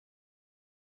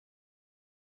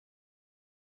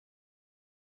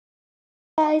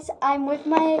guys, I'm with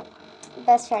my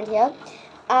best friend here,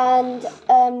 and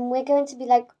we're going to be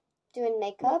like doing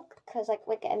makeup because like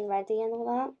we're getting ready and all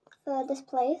that for this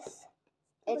place.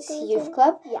 It's youth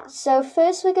club. Yeah. So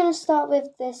first we're going to start with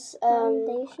this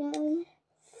foundation.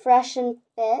 Fresh and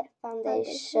Fit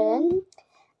foundation.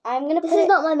 I'm gonna. This is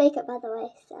not my makeup, by the way.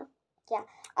 So yeah,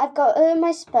 I've got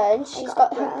my sponge. She's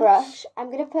got her brush.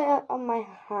 I'm gonna put it on my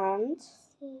hand.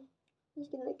 You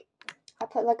can like. I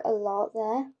put like a lot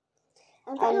there.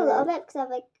 I'm putting a little bit because I've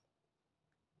like.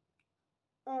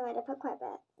 Alright, I put quite a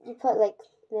bit. You put like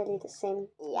nearly the same.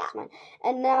 Yeah. As mine.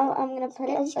 And now I'm gonna put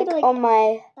it like, on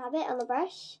my. Dab it on the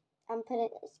brush. I'm putting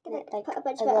it like put a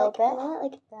bunch a of it little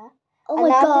like bit there. Oh and my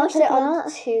now gosh! I'm gonna put it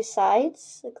on two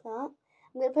sides like that.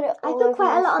 I'm gonna put it all over my face. I put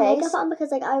quite a lot of makeup on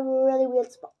because like I have really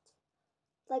weird spots.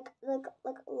 Like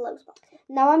low spots.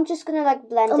 Now I'm just gonna like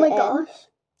blend it in. Oh my gosh.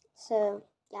 So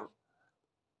yeah.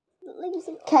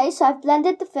 Okay, so I've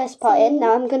blended the first part in.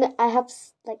 Now I have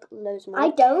like loads more.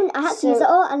 I don't. I had to use it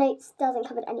all and it still hasn't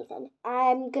covered anything.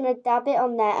 I'm gonna dab it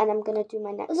on there and I'm gonna do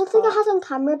my next It looks part. like it has on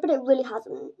camera, but it really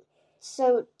hasn't.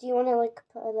 So do you wanna like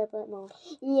put a little bit more?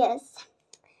 Yes.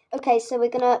 Okay, so we're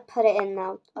gonna put it in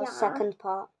now. Our second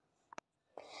part.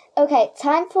 Okay,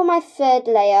 time for my third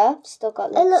layer. Still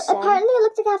got like apparently it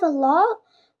looks like I have a lot,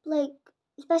 like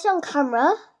especially on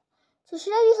camera. So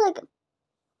should I just like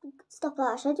stop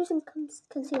that? Should I do some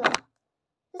concealer? Just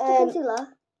the concealer.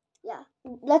 Yeah.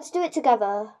 Let's do it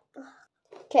together.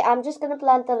 Okay, I'm just gonna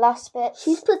blend the last bit.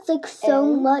 She's put like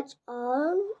so much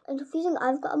on and confusing.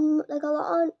 I've got like a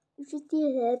lot on. You should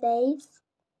see her face.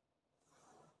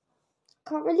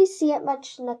 Can't really see it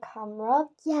much in the camera.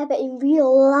 Yeah, but in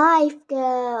real life,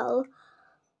 girl.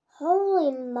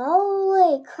 Holy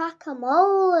moly,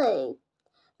 crack-a-moly.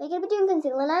 We're going to be doing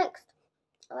concealer next.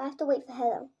 Oh, I have to wait for her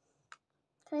though.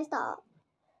 Can I start?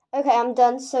 Okay, I'm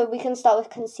done, so we can start with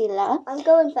concealer. I'm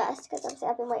going first because obviously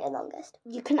I've been waiting longest.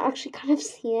 You can actually kind of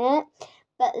see it,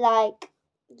 but like,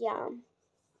 yeah.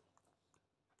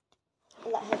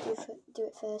 Let her do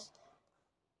it first.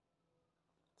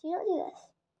 Do you not do this?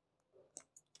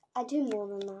 I do more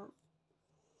than that.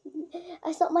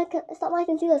 It's not my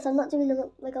concealer, so I'm not doing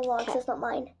like a lot because it's not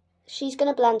mine. She's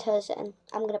gonna blend hers in.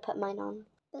 I'm gonna put mine on.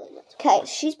 Okay,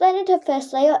 she's blended her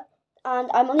first layer,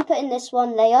 and I'm only putting this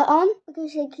one layer on. Okay,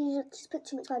 you just put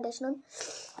too much foundation on.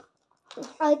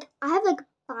 Like I have like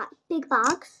big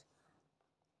bags.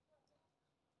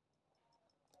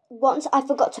 Once I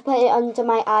forgot to put it under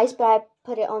my eyes, but I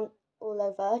put it on all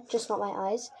over, just not my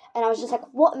eyes, and I was just like,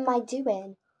 "What am I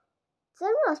doing?" Does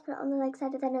anyone else put it on the like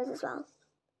side of their nose as well?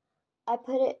 I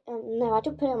put it, no, I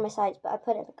don't put it on my sides, but I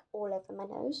put it like all over my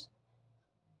nose.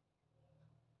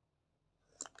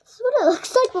 This is what it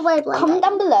looks like the way I blend it. Comment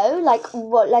down below,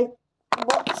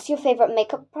 what's your favourite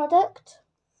makeup product?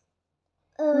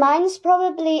 Mine's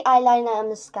probably eyeliner and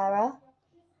mascara.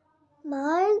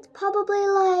 Mine's probably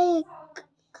like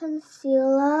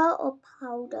concealer or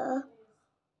powder.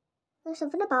 There's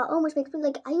something about them which makes me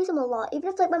like, I use them a lot. Even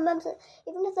if like my mum said,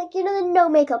 even if like, you know, the no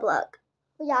makeup look.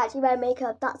 But yeah, actually wear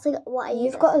makeup, that's like what I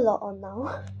use. You've got a lot on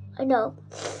now. I know.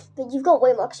 But you've got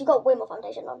way more, because you've got way more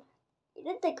foundation on. You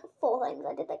did like 4 things,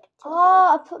 I did like 2.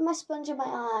 Oh, I put my sponge in my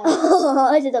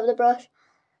eye. I did that with the brush.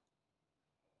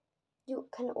 You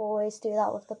can always do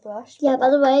that with the brush. Yeah, by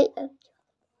the way.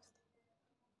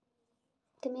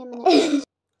 Give me a minute.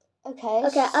 Okay.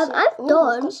 Okay, so, I've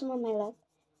done. I've got some on my lip.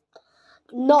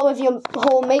 Not with your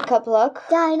whole makeup look.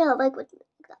 Yeah, I know. Like that.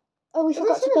 Oh, we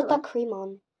forgot to put that cream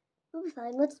on. We'll be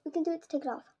fine. We can do it to take it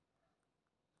off.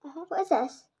 What is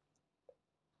this?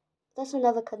 That's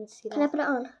another concealer. Can I put it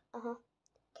on? Okay,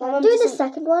 I'm doing the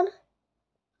second one.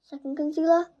 Second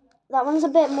concealer. That one's a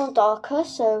bit more darker,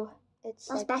 so it's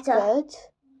that's like better. Good.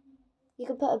 You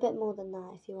can put a bit more than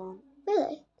that if you want.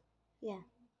 Really? Yeah.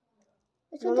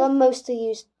 My mum mostly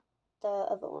used the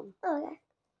other one. Oh, okay.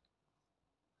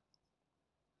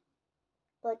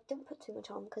 But don't put too much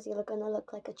on because you're gonna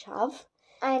look like a chav.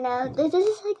 I know. This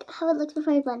is like how it looks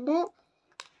before I blend it.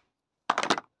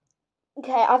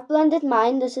 Okay, I've blended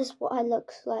mine. This is what I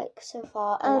look like so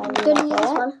far. And I'm gonna use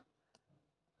this one.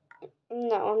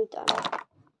 No, I'm done.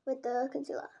 With the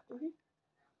concealer.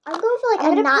 I'm going for like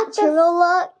a natural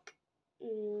look.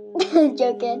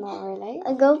 Joking. Not really.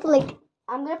 I'm going for like...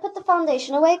 I'm going to put the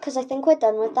foundation away because I think we're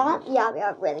done with that. Yeah, we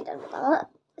are really done with that.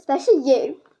 Especially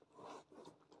you.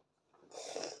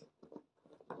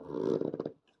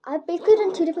 I've basically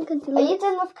done 2 different concealers. Are you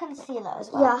done with concealer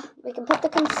as well? Yeah. We can put the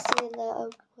concealer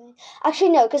away.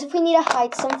 Actually, no, because if we need to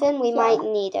hide something, we might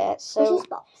need it. So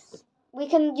we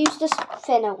can use this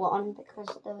thinner one because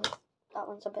that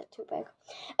one's a bit too big.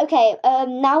 Okay,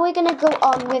 now we're going to go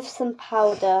on with some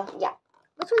powder. Yeah.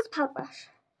 Which one's powder brush?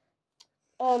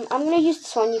 I'm going to use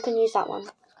this one. You can use that one.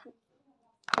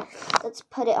 Let's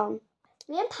put it on.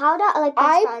 Me and powder are like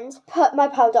best friends. Put my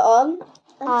powder on.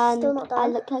 I'm still not done. I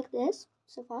look like this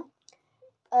so far.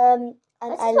 And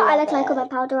this is what I look like with my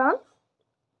powder on.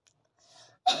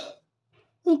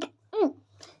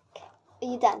 Are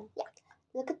you done? Yeah.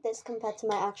 Look at this compared to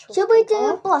my actual. Should we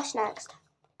do blush next?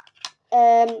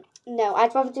 No,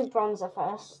 I'd rather do bronzer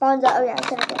first. Bronzer, oh yeah, it's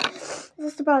gonna be. Is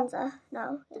this the bronzer?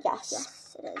 No. Yes.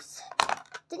 Yes, it is.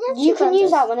 You can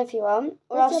use that one if you want,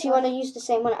 or else you want to use the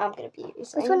same one I'm going to be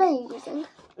using. Which one are you using?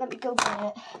 Let me go get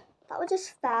it. That one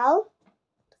just fell.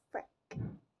 Frick.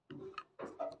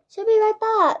 She'll be right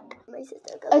back. My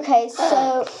sister goes. Okay,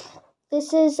 so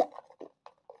this is...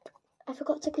 I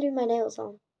forgot to glue my nails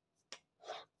on.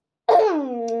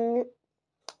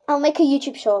 I'll make a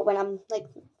YouTube short when I'm like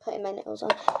putting my nails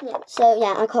on. Yeah. So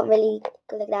yeah, I can't really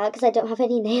go like that because I don't have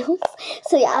any nails.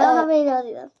 So yeah, I don't have any nails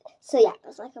either. So yeah,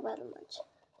 that's like a weather much.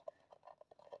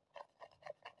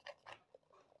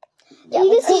 Yeah,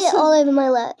 you can see it all over my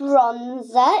lips.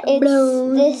 Bronzer.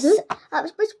 It's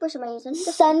this. Which brush am I using?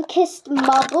 Sun-Kissed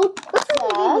Marble. Which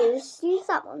one do you use? Do you use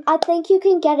that one? I think you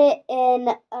can get it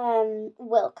in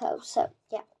Wilko. So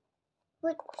yeah.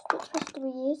 Which brush do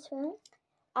we use for it?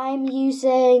 I'm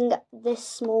using this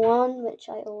small one, which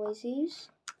I always use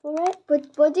for it. But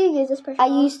what do you use this brush for? I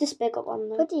use this bigger one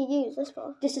though. What do you use this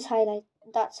for? This is highlight.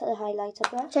 That's a highlighter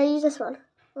brush. Should I use this one?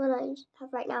 What I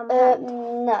have right now in my hand?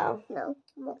 No. No.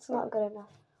 That's not good enough.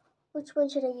 Which one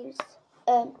should I use?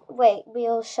 Wait,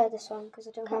 we'll share this one because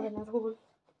I don't have another one.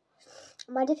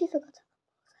 Mind if you forgot?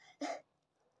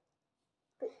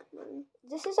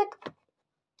 This is like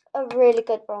a really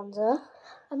good bronzer.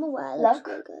 I'm aware. It looks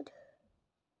really good.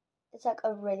 It's like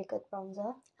a really good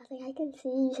bronzer. I think I can see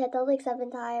you said that like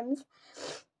 7 times.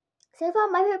 So far,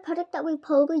 my favorite product that we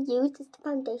probably used is the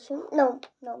foundation. No,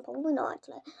 probably not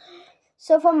actually.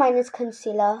 So far, mine is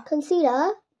concealer.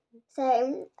 Concealer.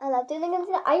 Same. I love doing the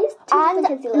concealer. I use 2 different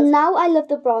concealers. And now I love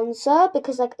the bronzer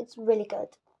because like it's really good.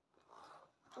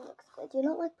 It looks good. You're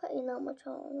not like putting that much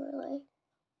on, really.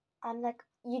 I'm like,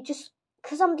 you just,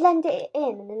 because I'm blending it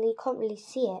in and then you can't really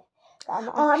see it.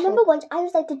 I remember once I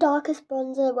was like the darkest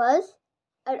bronzer was.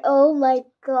 And oh my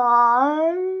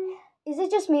god. Is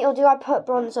it just me or do I put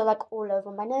bronzer like all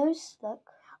over my nose? Look.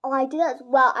 Oh, I do that as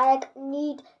well. I like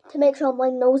need to make sure my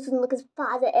nose doesn't look as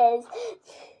bad as it is.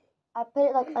 I put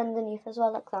it like underneath as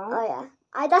well, like that. Oh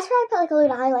yeah. That's where I put like a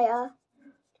little highlighter.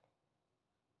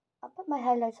 I put my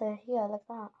highlighter here like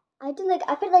that. I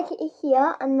put it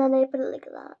here and then I put it like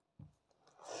that.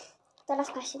 The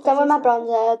last question. Then with my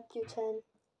bronzer, you turn.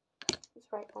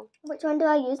 It's right one. Which one do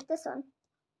I use? This one.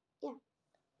 Yeah.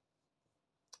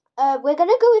 We're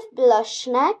gonna go with blush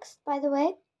next, by the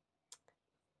way.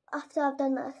 After I've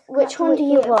done this. Which one do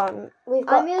you want? We've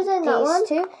got I'm using that one.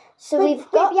 Two. So we've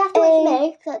got. You have to wait for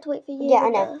me. I have to wait for you. Yeah, I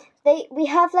know. We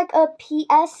have like a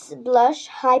PS blush,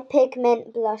 high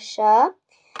pigment blusher,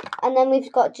 and then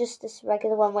we've got just this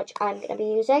regular one, which I'm gonna be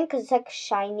using because it's like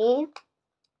shiny.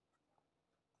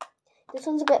 This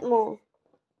one's a bit more.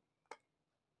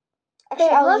 Actually,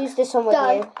 I'll use this one with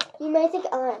you. You may think,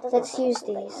 let's use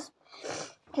these.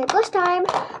 Okay, blush time.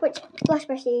 Which blush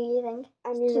brush are you using?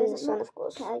 I'm using this one, of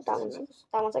course. Okay, that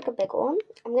one's like a big one.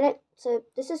 So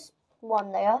this is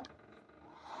one layer.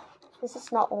 This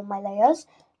is not all my layers.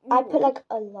 I put like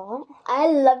a lot. I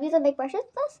love using big brushes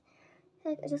for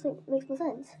this. It just like makes more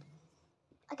sense.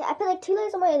 Okay, I put like 2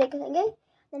 layers on my like thingy.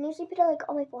 Then usually put it like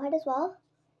on my forehead as well.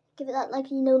 Give it that like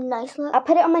nice look. I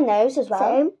put it on my nose as well.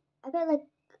 Same. I put it like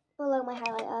below my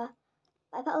highlighter.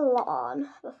 I put a lot on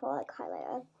before like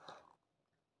highlighter.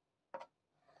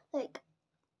 Like.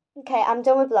 Okay, I'm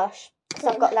done with blush because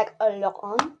I've got like a lot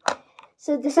on.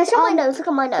 So this is my nose. Look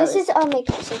at my nose. This is our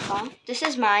makeup so far. This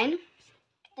is mine.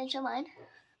 Then show mine.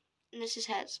 And this is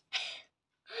hers.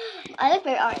 I look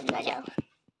very orange right now.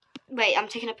 Wait, I'm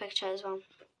taking a picture as well.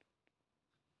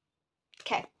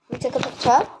 Okay, we took a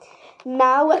picture.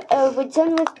 Now we're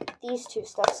done with these 2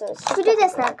 stuff. So let's do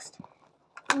this next.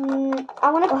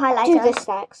 I want to do this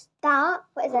next.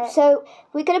 What is it? So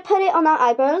we're gonna put it on our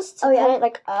eyebrows to put it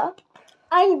like up.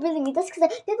 I really need this because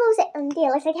people say,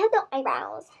 dear, like I have no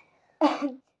eyebrows.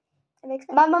 It makes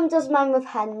sense. My mum does mine with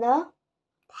henna.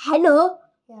 Henna?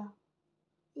 Yeah.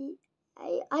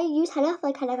 I use henna for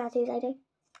like henna tattoos. I do.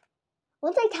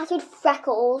 Once I tattooed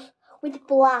freckles with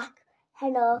black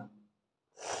henna.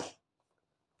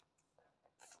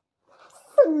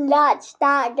 Snatched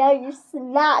that, girl. You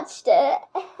snatched it.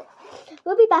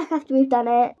 We'll be back after we've done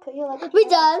it. We're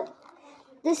done.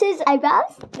 This is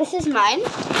eyebrows. This is mine.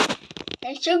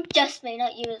 They show just me,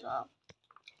 not you as well.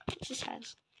 This is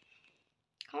hers.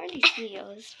 Can't really see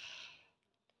yours.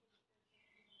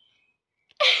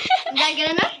 that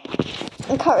good enough?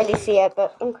 I can't really see it,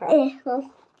 but okay. Yeah,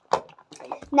 well.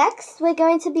 Next, we're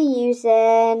going to be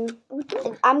using...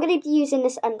 I'm going to be using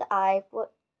this under eye.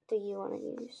 What do you want to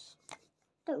use?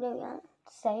 Don't know yet.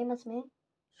 Same as me.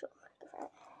 Sure.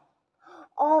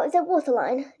 Oh, is it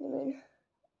waterline? You mean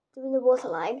doing the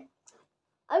waterline?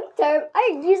 I'm terrible.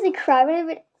 I usually cry when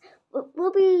I...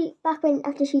 We'll be back when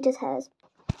after she does hers.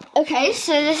 Okay,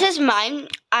 so this is mine.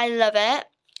 I love it.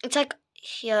 It's like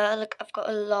here, like I've got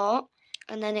a lot,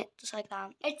 and then it's like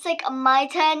that. It's like my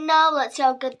turn now. Let's see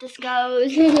how good this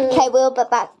goes. Okay, we'll be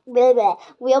back.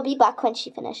 We'll be back when she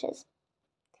finishes.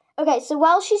 Okay, so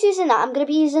while she's using that, I'm gonna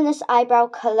be using this eyebrow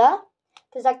color.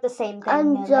 It's like the same thing.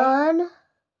 I'm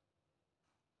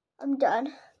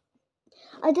done.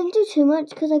 I didn't do too much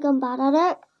because I'm bad at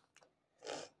it.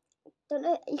 Don't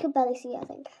know. You can barely see it, I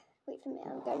think. Wait for me.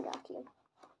 I'm going back to you.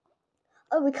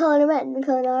 Oh, we're colouring them in. We're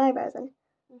colouring our eyebrows in.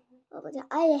 Oh, but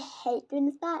I hate doing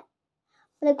this back.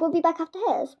 But like, we'll be back after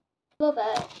hers. Love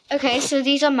it. Okay, so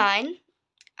these are mine.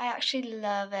 I actually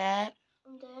love it.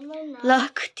 I'm doing mine now.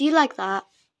 Look, do you like that?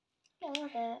 Yeah, I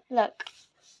love it. Look.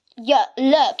 Yeah,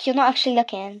 look, you're not actually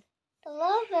looking. I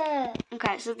love it.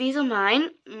 Okay, so these are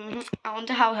mine. I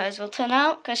wonder how hers will turn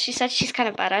out because she said she's kind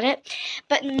of bad at it.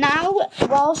 But now,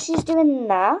 while she's doing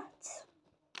that,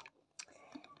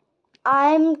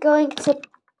 I'm going to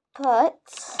put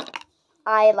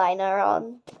eyeliner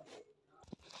on.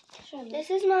 This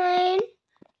is mine.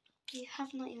 You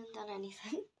have not even done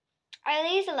anything. I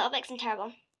only use a little bit because I'm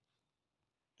terrible.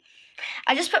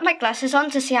 I just put my glasses on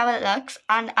to see how it looks,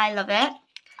 and I love it.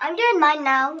 I'm doing mine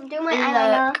now. I'm doing my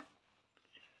eyeliner.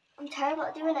 I'm terrible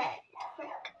at doing it.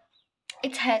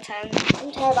 It's her turn.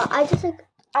 I'm terrible.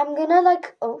 I'm gonna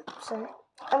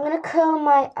I'm gonna curl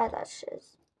my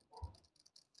eyelashes.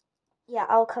 Yeah,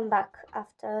 I'll come back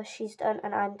after she's done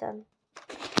and I'm done.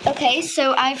 Okay,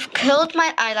 so I've curled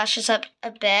my eyelashes up a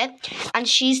bit, and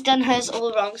she's done hers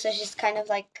all wrong, so she's kind of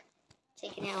like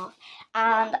taking it off.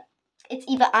 And it's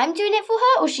either I'm doing it for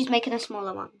her or she's making a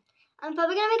smaller one. I'm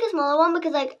probably gonna make a smaller one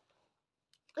because like,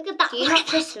 look at that. Do you not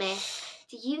trust me?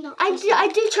 Do you not? I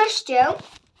do trust you.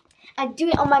 I do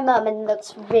it on my mum and it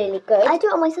looks really good. I do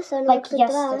it on my sister and like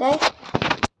yesterday.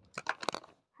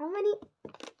 How many?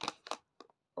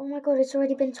 Oh my god, it's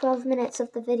already been 12 minutes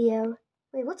of the video.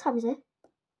 Wait, what time is it?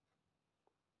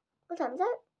 What time is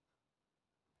it?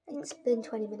 It's been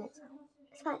 20 minutes.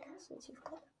 It's fine. Since youth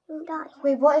club. You won't die.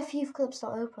 Wait, what if youth club's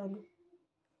not open?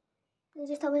 You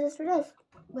just tell my sister it is.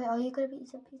 Wait, are you going to be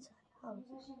eating pizza? How?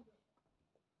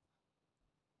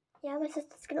 Yeah, my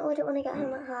sister's going to order it when I get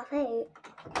home at 8:30.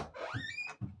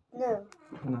 No.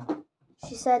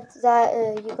 She said that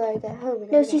you got to get home.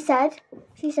 No, she said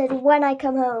when I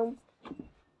come home.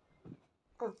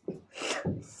 Oh.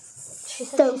 She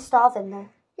said she's starving though.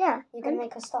 Yeah. You're going to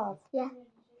make her starve? Yeah.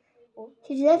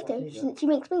 She deserves to. She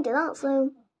makes me do that,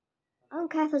 so I don't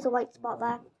care if there's a white spot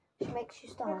there. She makes you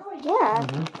starve? Yeah.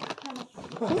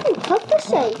 She's really tough, is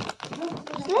she?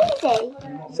 She's lazy.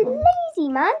 She's lazy,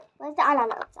 man. Where's the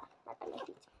eyeliner?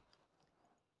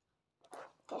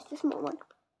 Okay, it's the small one.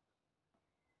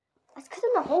 That's because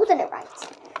I'm not holding it right.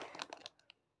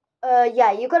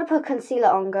 Yeah, you got to put concealer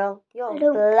on, girl.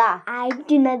 You're black. I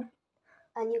do not.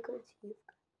 And you're going to use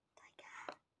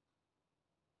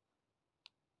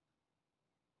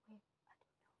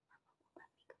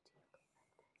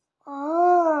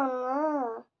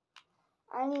Oh, no.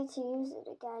 I need to use it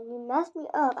again. You messed me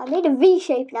up. I made a V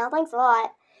shape now. Thanks a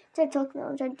lot. I'm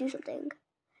trying to do something.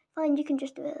 Fine, you can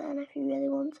just do it then if you really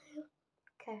want to.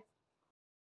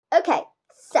 Okay,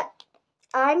 so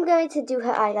I'm going to do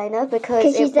her eyeliner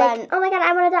because she's like, oh my god,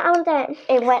 I want to do it.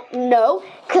 It went, no,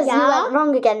 because you went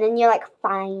wrong again, and you're like,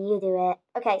 fine, you do it.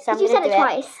 Okay, so I'm going to do it. You said it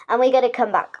twice. And we're going to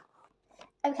come back.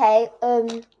 Okay,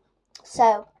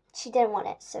 so she didn't want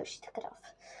it, so she took it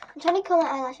off. I'm trying to curl my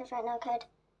eyelashes right now, kid.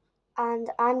 And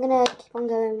I'm going to keep on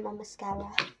going with my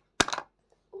mascara.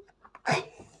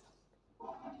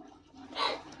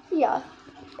 Yeah.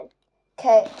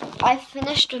 Okay, I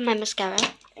finished with my mascara.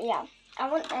 Yeah. I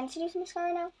want to do some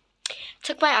mascara now.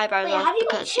 Took my eyebrows off. Have you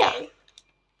got two?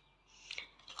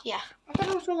 Yeah. I thought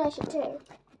I was really should too.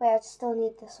 Wait, I still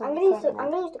need this one. I'm gonna use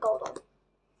the gold one.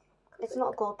 It's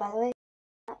not gold, by the way.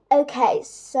 Okay,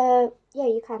 so yeah,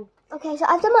 you can. Okay, so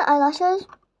I've done my eyelashes.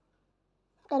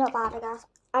 They're not bad, I guess.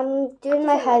 I'm doing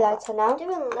my highlighter now. I'm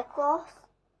doing lip gloss.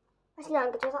 Actually, no, I'm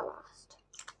gonna do that last.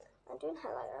 I'm doing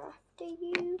highlighter after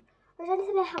you. There's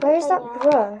anything I haven't Where's that yet.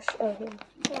 brush? Oh, here.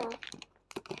 Yeah.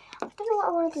 I don't know what I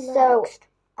want to do so, next.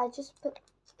 I just put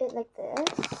it like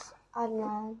this, and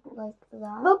then like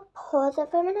that. We'll pause it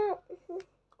for a minute.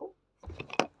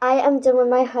 I am done with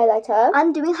my highlighter.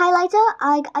 I'm doing highlighter.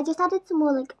 I just added some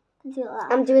more like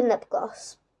concealer. I'm doing lip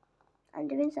gloss. I'm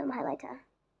doing some highlighter.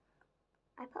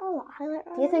 I put a lot of highlighter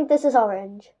on. Do you think this is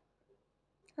orange?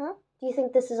 Huh? Do you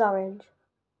think this is orange?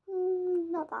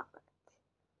 Not that much.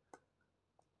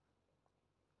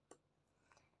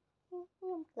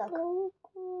 Look.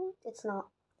 It's not.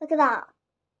 Look at that.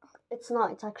 It's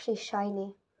not. It's actually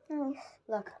shiny. Nice.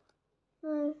 Look.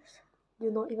 Nice.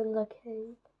 You're not even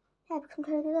looking. Yeah, because I'm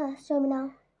trying to do this. Show me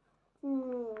now.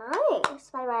 Nice.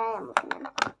 By the way, I am looking in.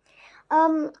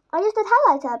 I just did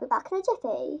highlighter. I'll be back in a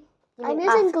jiffy. I'm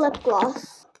using lip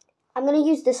gloss. I'm going to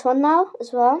use this one now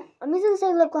as well. I'm using the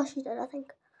same lip gloss you did, I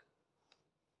think.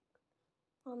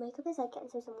 Oh, makeup is like getting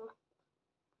so similar.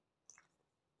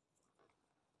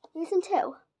 Using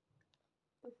two?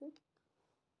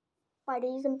 Why do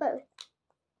you use them both?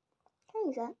 Can I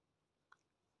use it?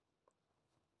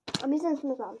 I'm using this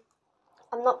one as well.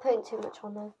 I'm not putting too much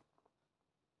on though.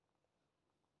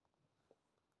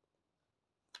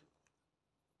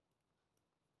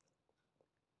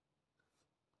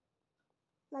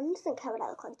 Mum doesn't care what I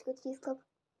look like to go to youth club.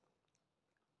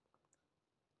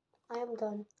 I am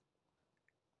done.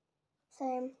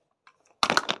 Same.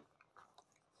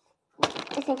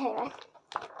 I think anyway.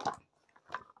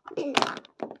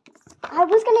 I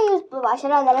was going to use blue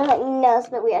eyeshadow and then I was like, no, it's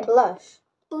a bit weird. Blush.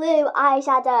 Blue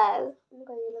eyeshadow. Oh my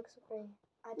god, you look so pretty.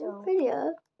 I don't.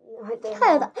 Prettier. No, I don't.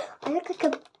 Kind of. I look like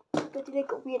a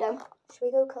weirdo. Should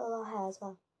we go curl our hair as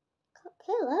well?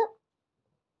 Curl it?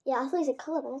 Yeah, I thought you said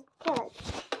colour, but it's curl it.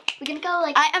 We're going to go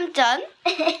like... I am done.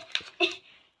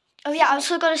 Oh yeah, I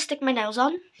also got to stick my nails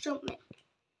on. Show me.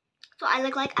 So I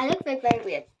look like... I look very, very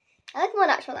weird. I look more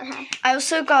natural than her. I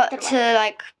also got to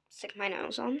like stick my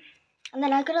nails on. And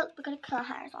then we're gonna curl our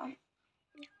hair as well.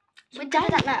 So We're we're done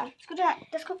done. with that now. Let's go do that.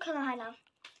 Let's go curl our hair now.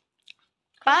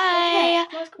 Bye.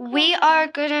 Okay, let's go curl We our hair. are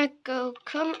gonna go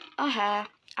comb our hair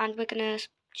and we're gonna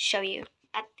show you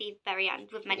at the very end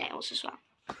with my nails as well.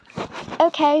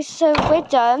 Okay, so we're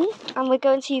done and we're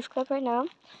going to youth club right now.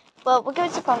 Well, we're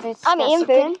going to Congo. I'm eating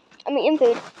food. I'm eating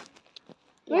food.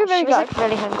 Yeah, We're very she was good. like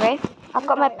really hungry. I've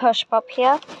got my push pop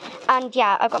here, and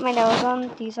yeah, I've got my nails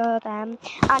on. These are them,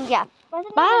 and yeah.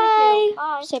 Bye.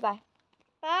 Bye. Say bye.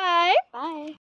 Bye. Bye.